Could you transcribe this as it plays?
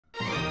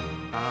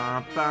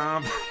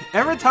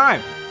Every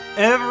time,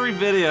 every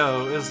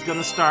video is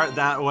gonna start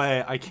that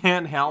way. I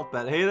can't help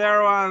it. Hey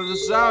there, everyone.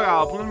 This is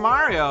Zelga playing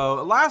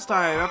Mario. Last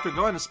time, after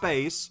going to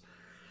space,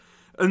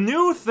 a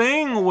new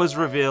thing was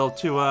revealed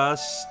to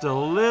us: the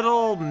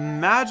little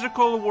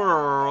magical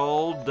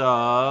world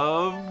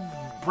of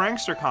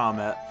Prankster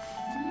Comet.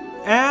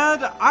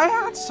 And I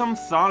had some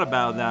thought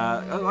about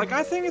that. Like,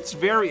 I think it's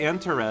very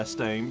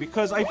interesting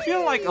because I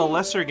feel like a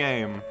lesser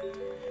game.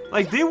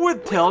 Like, they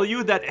would tell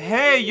you that,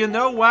 hey, you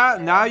know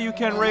what? Now you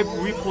can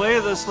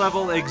replay this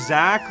level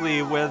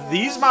exactly with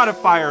these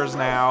modifiers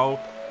now,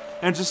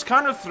 and just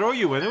kind of throw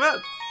you into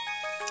it.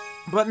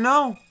 But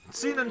no.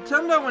 See,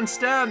 Nintendo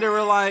instead, they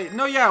were like,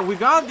 no, yeah, we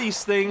got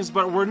these things,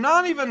 but we're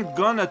not even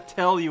gonna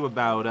tell you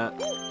about it.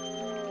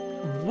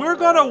 We're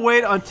gonna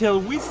wait until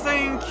we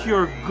think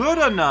you're good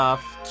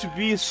enough to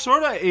be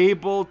sort of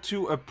able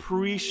to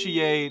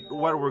appreciate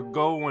what we're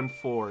going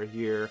for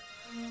here.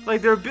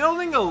 Like, they're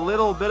building a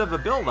little bit of a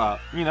build-up,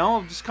 you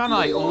know? Just kind of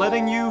like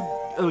letting you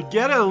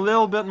get a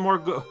little bit more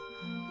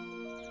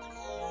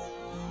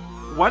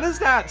What is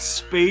that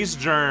space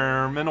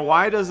germ, and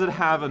why does it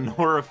have an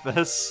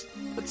orifice?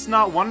 Let's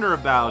not wonder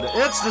about it.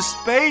 It's the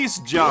space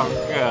junk!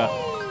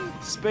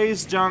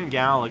 Space junk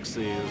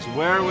galaxies,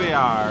 where we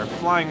are,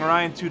 flying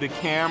right into the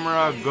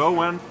camera,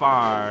 going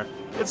far.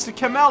 It's the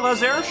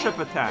Camella's airship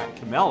attack.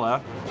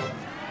 Camella?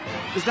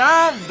 Is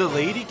that the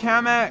lady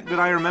Kamek that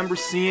I remember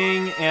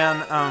seeing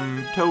in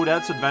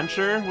Toadette's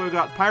Adventure? We've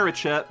got pirate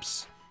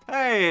ships.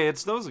 Hey,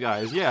 it's those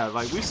guys. Yeah,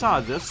 like we saw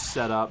this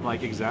setup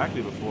like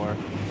exactly before.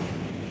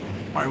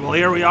 Alright, well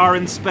here we are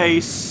in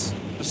space.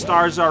 The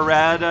stars are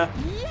red,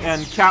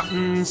 and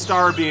Captain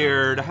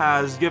Starbeard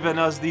has given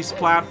us these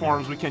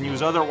platforms we can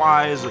use.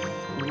 Otherwise,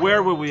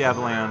 where would we have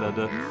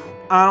landed?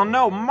 I don't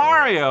know.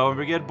 Mario!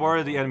 We get bored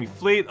of the enemy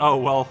fleet. Oh,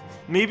 well,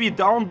 maybe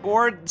don't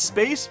board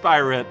space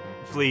pirate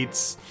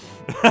fleets.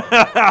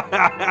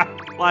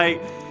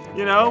 Like,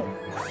 you know,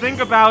 think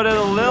about it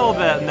a little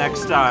bit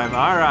next time.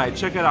 Alright,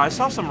 check it out. I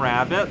saw some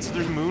rabbits.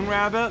 There's moon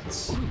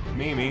rabbits.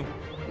 Mimi.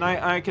 And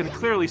I can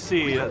clearly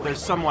see that there's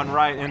someone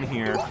right in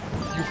here.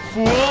 You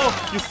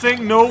fool! You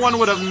think no one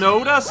would have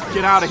noticed?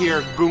 Get out of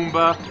here,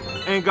 Goomba.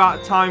 Ain't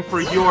got time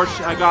for your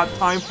I got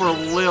time for a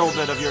little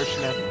bit of your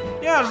schnick.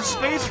 Yeah, there's a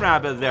space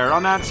rabbit there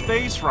on that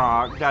space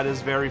rock that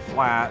is very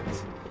flat.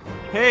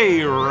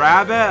 Hey,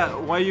 rabbit,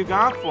 what you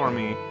got for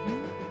me?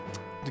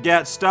 To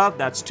get stuff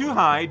that's too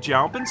high,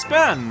 jump and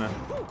spin.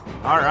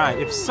 Alright,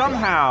 if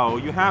somehow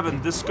you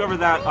haven't discovered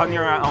that on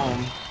your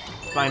own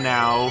by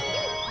now,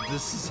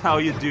 this is how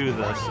you do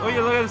this. Oh,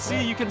 you look at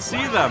see, you can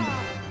see them.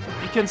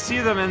 You can see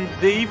them, and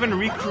they even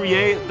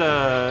recreate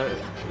the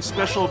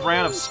special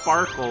brand of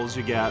sparkles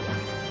you get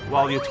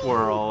while you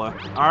twirl.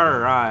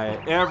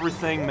 Alright,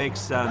 everything makes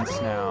sense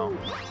now.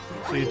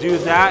 So you do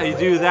that,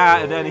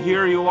 and then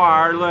here you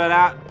are, look at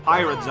that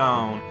pirate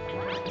zone.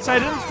 So I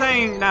didn't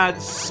think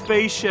that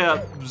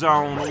spaceship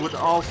zone would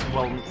also,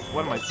 well,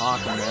 what am I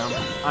talking about?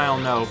 I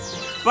don't know.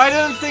 But I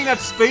didn't think that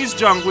space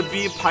junk would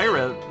be a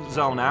pirate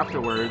zone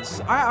afterwards.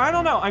 I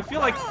don't know, I feel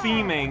like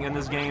theming in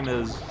this game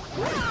is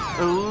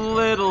a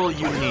little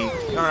unique.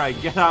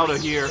 Alright, get out of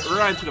here,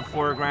 right to the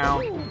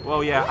foreground.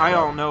 Well, yeah, I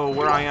don't know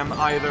where I am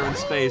either in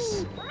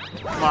space,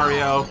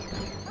 Mario.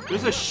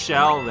 There's a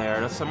shell there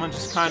that someone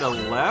just kind of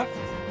left.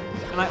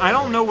 And I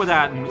don't know where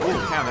that,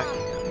 oh, damn it.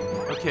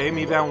 Okay,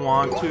 maybe I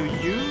want to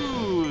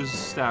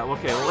use that.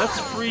 Okay, let's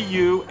free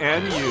you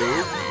and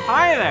you.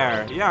 Hi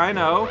there! Yeah, I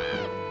know.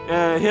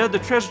 Hit the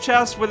treasure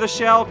chest with a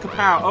shell.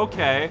 Kapow.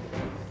 Okay.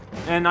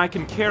 And I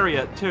can carry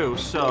it too.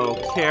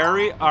 So,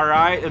 carry.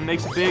 Alright, it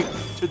makes a big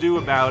to-do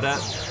about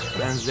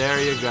it. And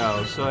there you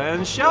go. So,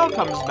 and shell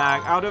comes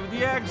back out of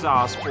the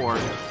exhaust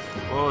port.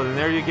 Oh, and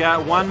there you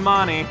get one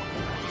money.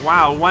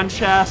 Wow, one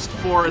chest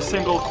for a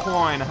single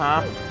coin,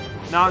 huh?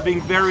 Not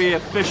being very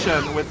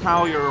efficient with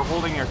how you're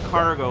holding your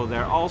cargo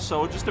there.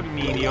 Also, just a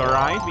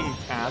meteorite being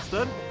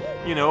casted.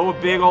 You know,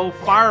 a big old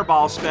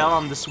fireball spell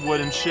on this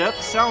wooden ship.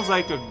 Sounds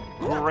like a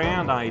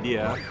grand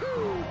idea.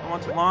 I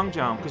want to long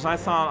jump, because I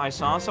thought I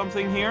saw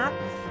something here,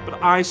 but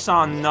I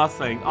saw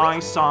nothing. I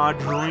saw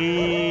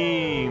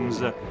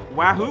dreams.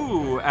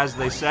 Wahoo, as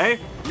they say.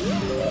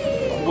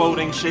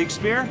 Quoting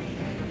Shakespeare.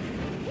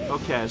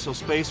 Okay, so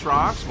space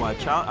rocks,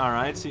 watch out.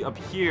 Alright, see up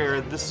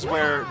here, this is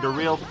where the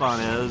real fun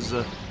is.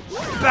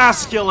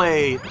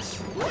 Basculate!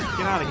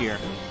 Get out of here.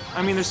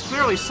 I mean, there's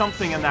clearly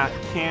something in that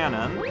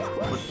cannon,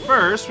 but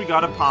first we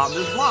gotta pop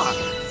this block.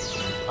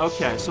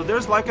 Okay, so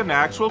there's like an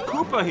actual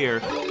Koopa here.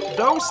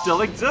 Those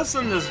still exist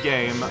in this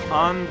game.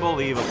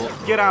 Unbelievable.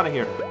 Get out of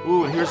here.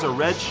 Ooh, and here's a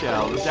red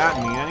shell. Does that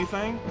mean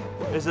anything?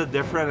 Is it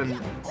different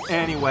in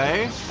any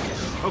way?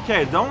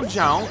 Okay, don't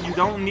jump. You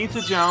don't need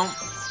to jump.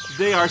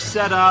 They are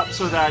set up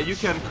so that you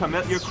can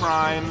commit your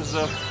crimes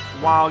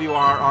while you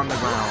are on the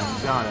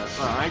ground. Got it.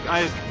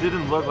 I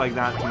didn't look like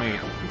that to me.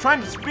 I'm trying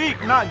to speak,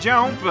 not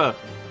jump. I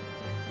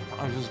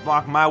just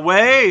blocked my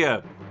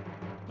way.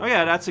 Oh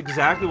yeah, that's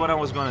exactly what I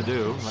was gonna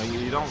do. Like,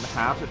 you don't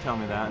have to tell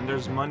me that. And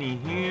there's money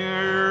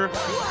here.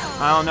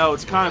 I don't know,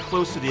 it's kind of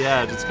close to the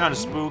edge. It's kind of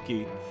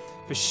spooky.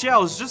 If If a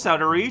shell is just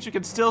out of reach, you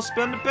can still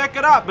spin to pick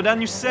it up, but then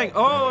you sing.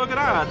 Oh, look at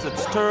that.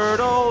 It's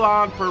turtle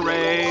on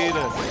parade.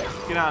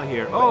 Get out of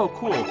here. Oh,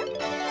 cool.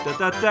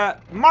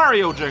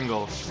 Mario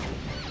jingle.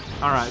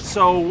 Alright,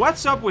 so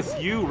what's up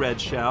with you, Red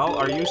Shell?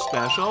 Are you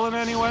special in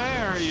any way,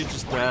 or are you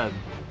just dead?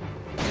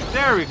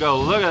 There we go.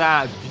 Look at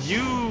that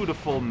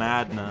beautiful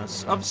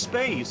madness of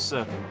space.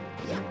 So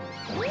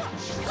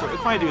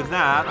if I do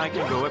that, I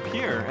can go up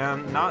here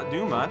and not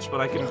do much,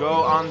 but I can go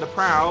on the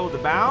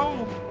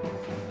bow,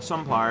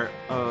 some part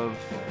of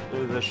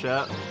the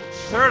ship.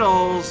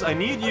 Turtles, I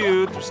need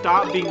you to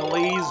stop being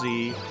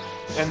lazy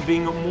and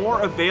being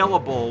more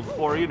available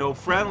for, you know,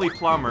 friendly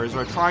plumbers who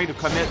are trying to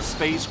commit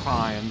space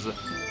crimes.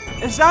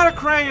 Is that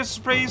a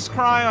space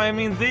crime? I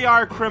mean, they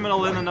are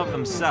criminal in and of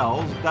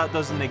themselves. That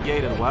doesn't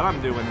negate it. What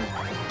I'm doing is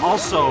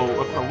also,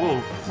 whoa,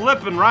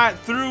 flipping right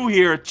through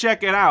here.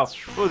 Check it out.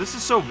 Oh, this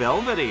is so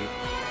velvety.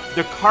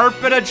 The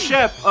carpeted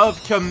ship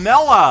of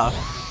Camilla.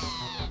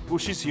 Oh,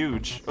 she's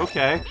huge.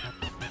 Okay.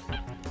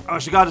 Oh,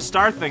 she got a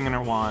star thing in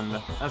her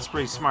wand. That's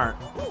pretty smart.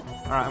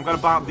 Alright, I'm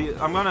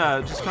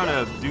gonna just kind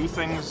of do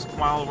things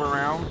while we're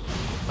around.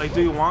 Like,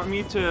 do you want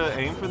me to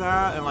aim for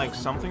that and, like,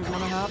 something's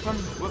gonna happen?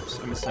 Whoops,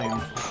 I'm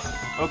insane.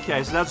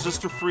 Okay, so that's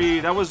just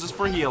that was just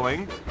for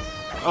healing.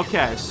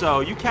 Okay, so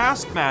you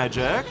cast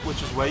magic,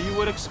 which is what you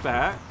would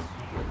expect.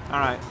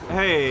 Alright,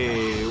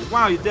 hey,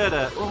 wow, you did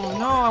it. Oh,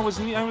 no, I was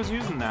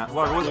using that.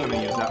 Well, I wasn't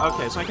gonna use that.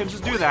 Okay, so I can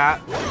just do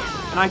that,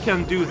 and I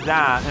can do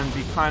that and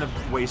be kind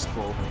of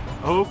wasteful.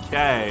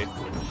 Okay,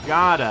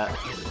 got it.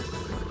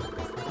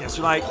 Yes,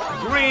 you're like,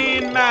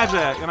 green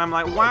magic, and I'm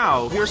like,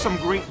 wow, here's some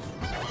green...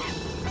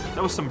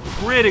 That was some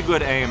pretty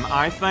good aim,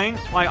 I think.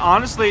 Like,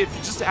 honestly, if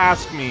you just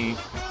ask me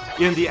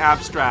in the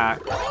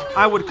abstract,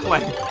 I would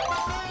claim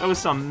that was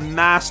some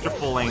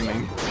masterful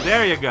aiming.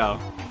 There you go.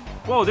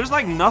 Whoa, there's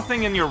like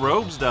nothing in your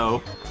robes,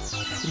 though.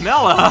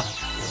 Mela,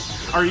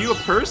 are you a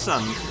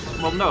person?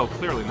 Well, no,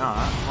 clearly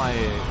not.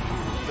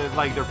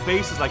 Like their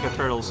face is like a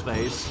turtle's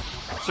face.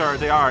 Sure,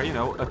 they are, you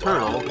know, a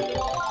turtle,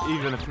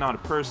 even if not a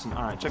person.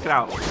 All right, check it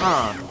out.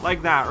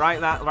 Like that, right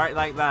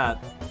like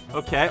that.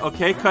 Okay,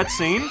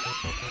 cutscene.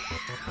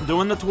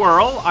 Doing the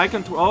twirl. I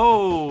can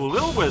oh,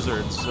 little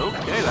wizards.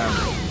 Okay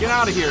then. Get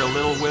out of here,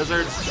 little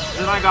wizards.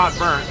 Then I got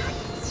burnt.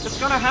 It's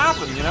gonna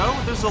happen, you know?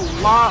 There's a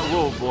lot.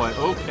 Whoa, boy.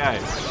 Okay.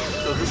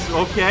 So this is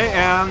okay,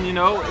 and, you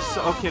know,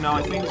 okay, no,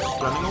 I think it's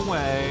running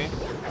away.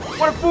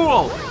 What a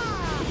fool!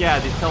 But yeah,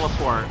 they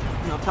teleport.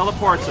 You know,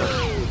 teleports are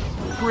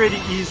pretty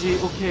easy.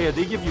 Okay,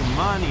 they give you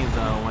money,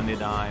 though, when they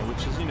die,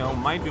 which is, you know,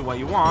 might be what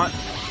you want.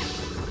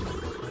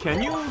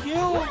 Can you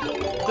heal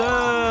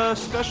the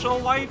special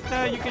life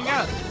that you can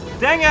get?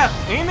 Dang it!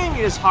 Aiming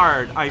is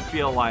hard, I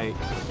feel like,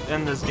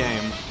 in this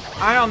game.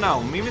 I don't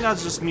know. Maybe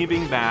that's just me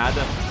being bad.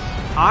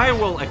 I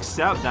will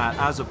accept that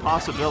as a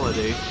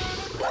possibility.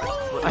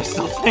 But I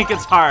still think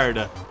it's hard.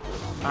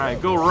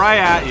 Alright, go right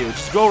at you.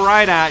 Just go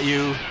right at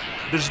you.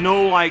 There's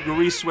no, like,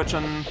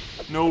 re-switching,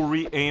 no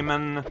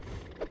re-aiming.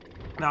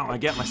 Now I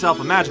get myself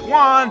a magic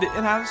wand. It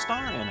has a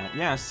star in it.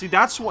 Yeah, see,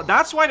 that's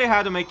why they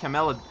had to make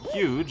Camilla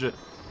huge.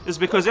 Is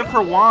because if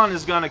her wand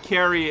is gonna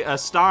carry a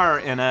star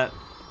in it,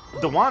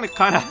 the wand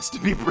kind of has to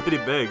be pretty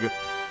big.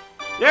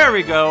 There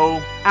we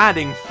go.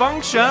 Adding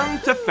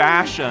function to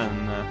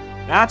fashion.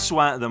 That's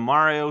what the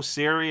Mario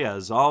series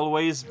has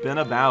always been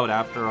about,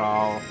 after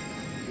all.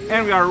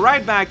 And we are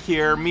right back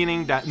here,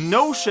 meaning that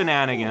no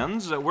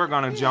shenanigans. We're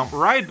gonna jump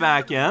right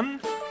back in.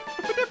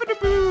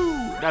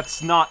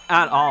 That's not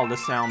at all the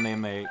sound they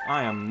make.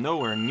 I am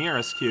nowhere near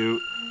as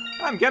cute.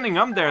 I'm getting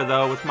up there,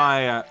 though, with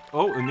my...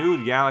 oh, a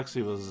new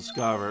galaxy was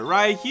discovered.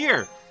 Right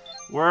here.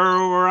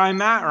 Where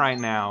I'm at right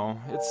now.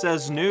 It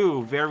says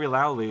new very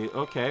loudly.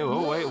 Okay,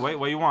 oh, wait,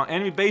 what do you want?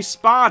 Enemy base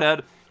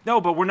spotted. No,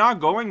 but we're not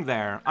going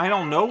there. I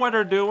don't know what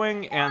they're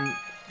doing, and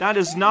that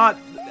is not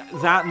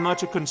that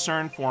much a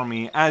concern for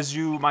me, as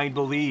you might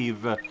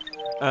believe,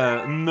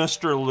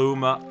 Mr.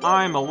 Luma.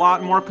 I'm a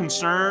lot more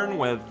concerned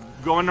with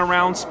going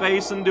around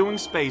space and doing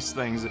space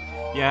things.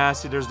 Yeah,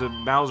 see, there's the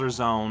Bowser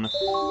Zone.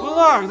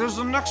 But look, there's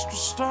an extra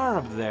star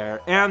up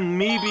there. And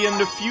maybe in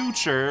the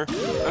future,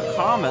 a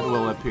comet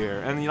will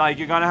appear. And, like,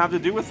 you're gonna have to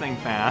do a thing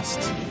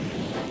fast.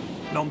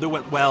 Don't do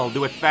it well,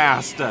 do it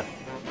fast.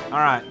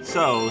 Alright,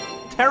 so,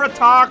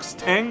 Teratox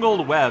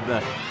Tangled Web.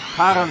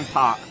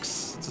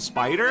 Tarantox. It's a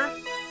spider?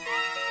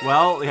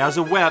 Well, it has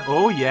a web.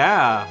 Oh,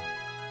 yeah.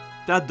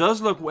 That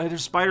does look...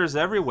 There's spiders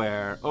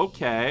everywhere.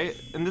 Okay.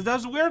 And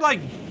there's a weird, like,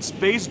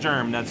 space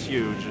germ that's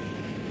huge.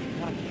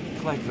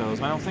 Collect those.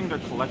 I don't think they're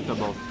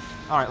collectible.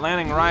 Alright,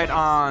 landing right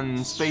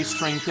on Space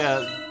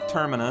Trinket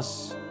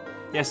Terminus.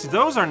 Yeah, see,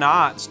 those are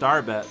not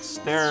star bits.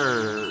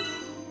 They're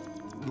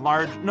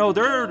large... No,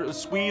 they're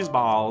squeeze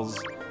balls,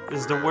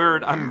 is the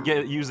word I'm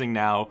using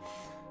now.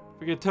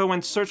 Frigato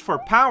went search for a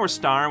power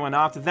star, went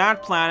off to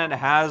that planet,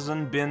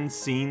 hasn't been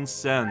seen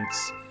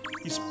since.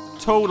 He's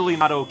totally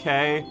not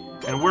okay,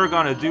 and we're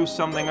gonna do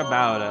something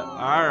about it.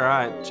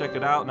 Alright, check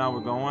it out. Now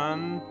we're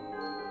going...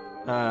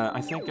 I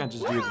think I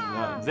just used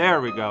that.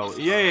 There we go.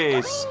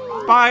 Yay,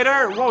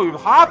 spider! Whoa, you're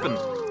hopping!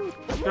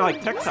 You're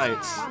like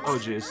Tektites. Oh,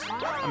 jeez.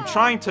 I'm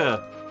trying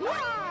to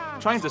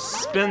Trying to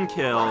spin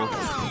kill.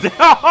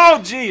 Oh,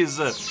 jeez!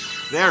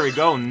 There we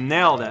go,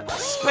 nailed it.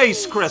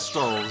 Space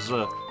crystals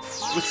with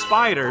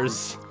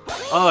spiders.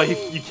 Oh,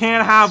 you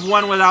can't have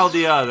one without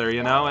the other,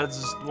 you know?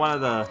 It's just one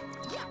of the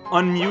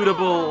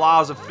unmutable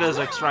laws of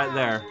physics right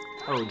there.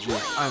 Oh,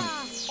 jeez.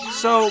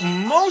 So,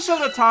 most of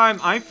the time,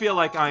 I feel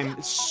like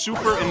I'm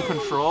super in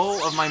control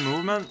of my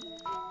movement.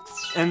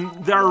 And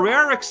there are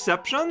rare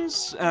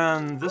exceptions,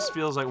 and this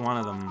feels like one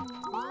of them.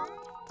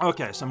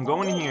 Okay, so I'm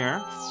going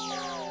here.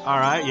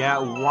 Alright, yeah,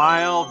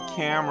 wild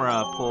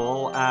camera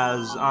pull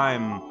as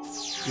I'm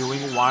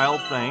doing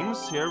wild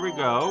things. Here we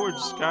go, we're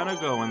just kind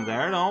of going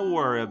there, don't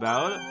worry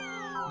about it.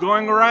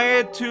 Going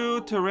right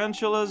to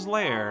Tarantula's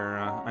lair,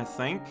 I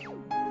think.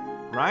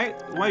 Right?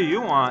 What do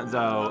you want,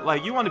 though?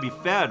 Like, you want to be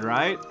fed,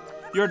 right?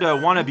 You're the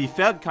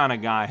wanna-be-fed kind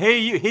of guy. Hey,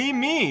 you, hey,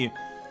 me!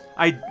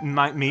 I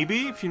might,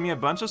 maybe, feed me a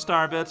bunch of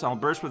star bits, I'll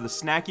burst with a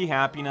snacky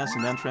happiness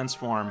and then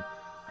transform.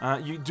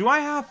 Do I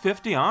have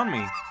 50 on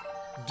me?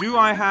 Do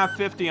I have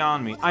 50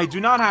 on me? I do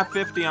not have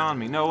 50 on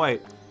me. No,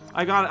 wait.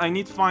 I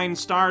need to find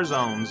star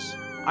zones.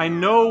 I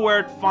know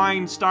where to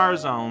find star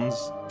zones.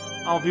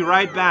 I'll be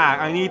right back.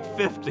 I need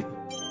 50.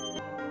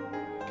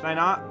 Can I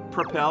not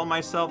propel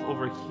myself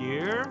over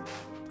here?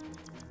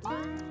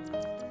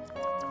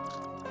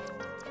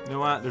 You know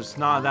what? There's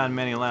not that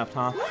many left,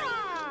 huh?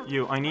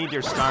 You, I need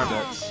your star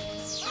bits.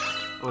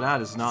 Oh, that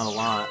is not a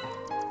lot.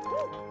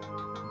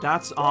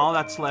 That's all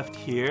that's left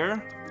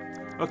here?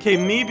 Okay,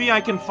 maybe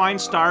I can find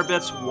star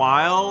bits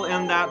while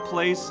in that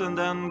place and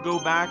then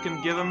go back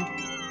and give them.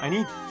 I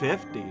need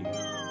 50.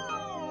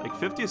 Like,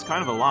 50 is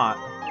kind of a lot.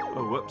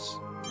 Oh, whoops.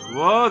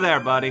 Whoa there,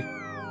 buddy.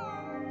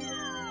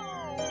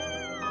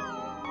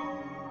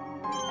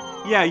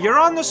 Yeah, you're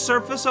on the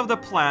surface of the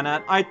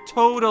planet. I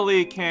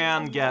totally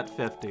can get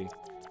 50.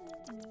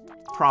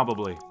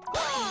 Probably.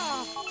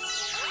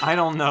 I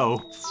don't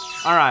know.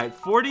 Alright,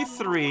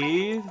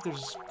 43.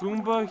 There's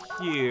Goomba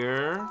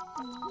here.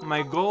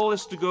 My goal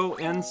is to go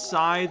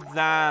inside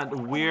that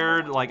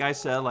weird, like I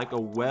said, like a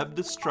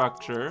webbed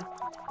structure.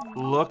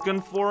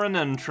 Looking for an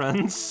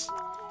entrance.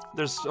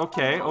 There's,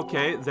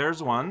 okay,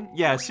 there's one.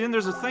 Yeah, see, and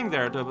there's a thing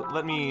there to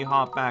let me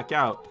hop back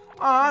out.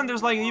 Oh, and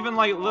there's like, even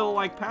like little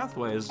like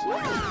pathways.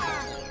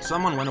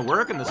 Someone went to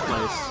work in this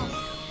place.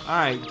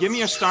 Alright, give me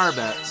your star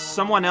bets.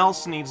 Someone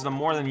else needs them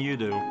more than you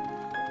do.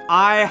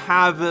 I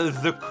have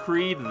the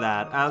creed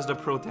that as the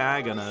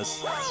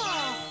protagonist.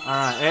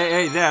 Alright,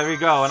 hey, there we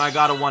go, and I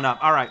got a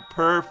 1-up. Alright,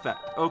 perfect.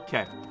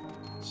 Okay.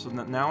 So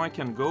now I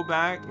can go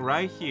back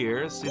right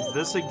here. See if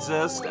this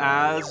exists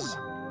as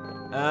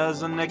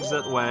an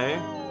exit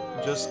way.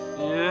 Just,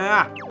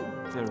 yeah.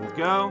 There we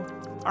go.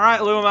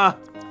 Alright, Luma.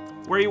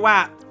 Where you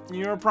at?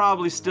 You're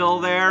probably still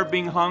there,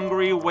 being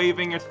hungry,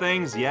 waving your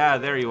things. Yeah,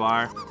 there you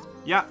are.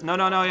 Yeah, no,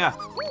 yeah.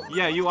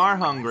 Yeah, you are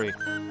hungry.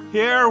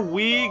 Here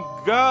we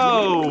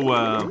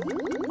go!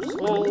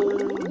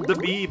 Hold the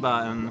B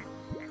button.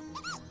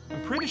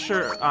 I'm pretty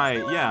sure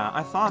yeah,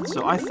 I thought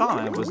so. I thought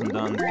I wasn't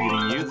done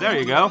feeding you. There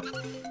you go.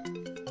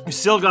 You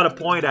still gotta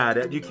point at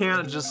it. You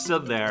can't just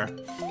sit there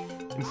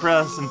and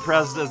press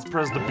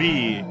the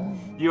B.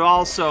 You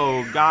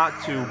also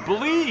got to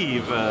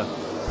believe.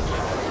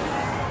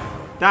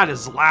 That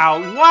is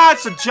loud. What?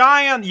 It's a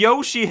giant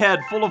Yoshi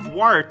head full of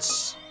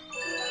warts.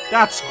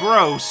 That's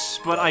gross,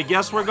 but I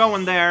guess we're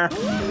going there.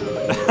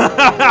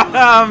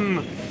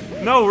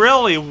 No,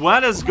 really,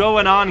 what is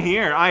going on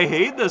here? I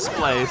hate this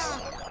place.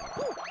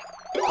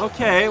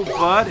 Okay,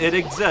 but it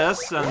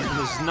exists, and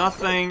there's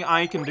nothing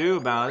I can do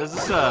about it. Is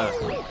this a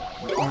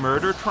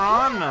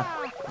Murdertron?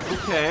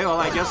 Okay, well,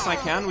 I guess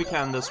we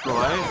can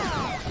destroy.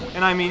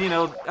 And I mean, you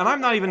know, and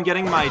I'm not even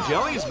getting my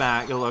jellies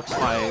back, it looks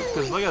like.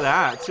 Because look at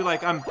that. See,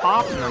 like, I'm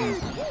popping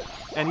them,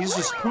 and he's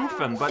just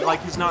poofing, but,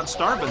 like, he's not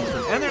starving.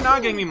 And they're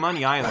not getting me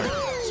money either.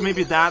 So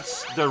maybe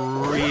that's the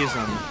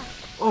reason.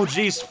 Oh,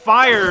 geez,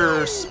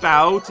 fire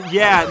spout.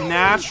 Yeah,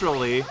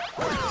 naturally.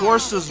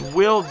 Horses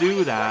will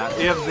do that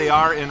if they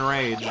are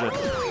enraged.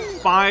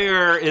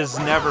 Fire is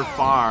never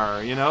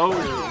far, you know?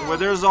 Where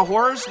there's a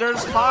horse,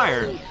 there's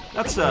fire.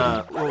 That's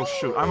a... Oh,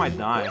 shoot, I might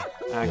die,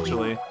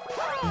 actually.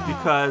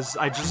 Because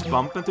I just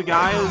bump into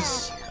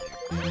guys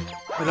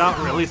without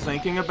really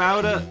thinking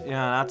about it.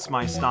 Yeah, that's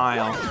my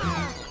style.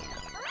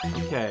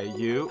 Okay,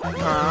 you.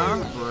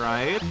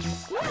 Right.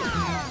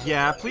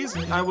 Yeah, please,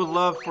 I would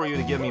love for you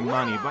to give me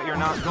money, but you're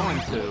not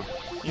going to.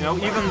 You know,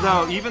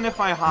 even if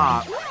I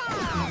hop,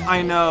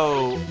 I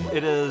know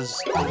it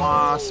is a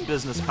lost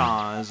business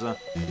cause.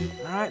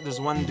 Alright, there's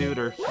one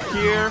duder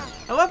here.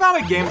 I love how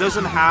the game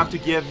doesn't have to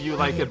give you,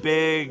 like, a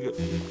big,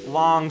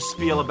 long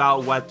spiel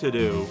about what to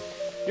do.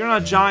 You're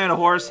on a giant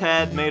horse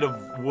head made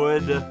of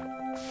wood.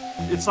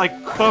 It's,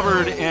 like,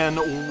 covered in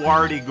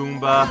warty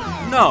Goomba.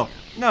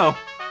 No.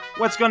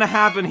 What's gonna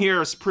happen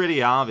here is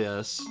pretty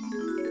obvious.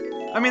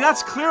 I mean,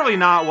 that's clearly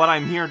not what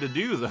I'm here to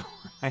do, though,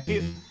 right?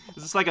 Is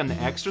this like an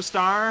extra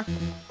star?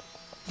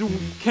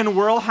 Can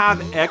Whirl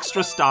have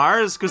extra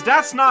stars? Because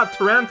that's not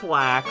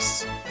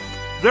Tarantalax.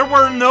 There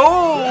were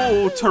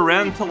no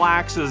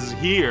Tarantalaxes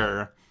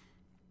here.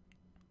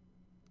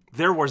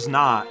 There was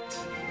not.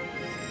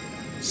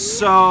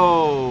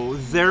 So,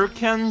 there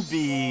can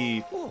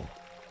be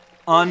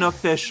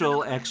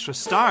unofficial extra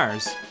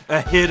stars.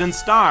 A hidden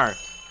star.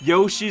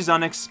 Yoshi's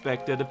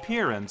unexpected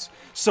appearance.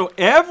 So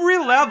every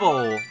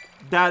level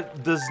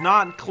that does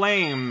not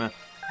claim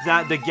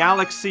that the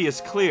galaxy is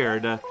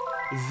cleared,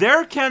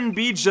 there can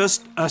be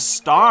just a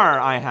star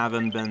I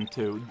haven't been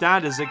to.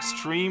 That is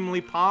extremely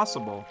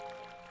possible.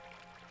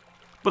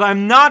 But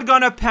I'm not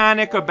gonna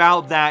panic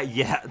about that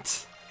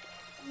yet.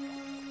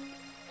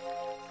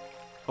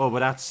 Oh, but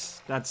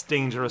that's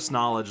dangerous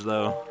knowledge,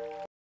 though.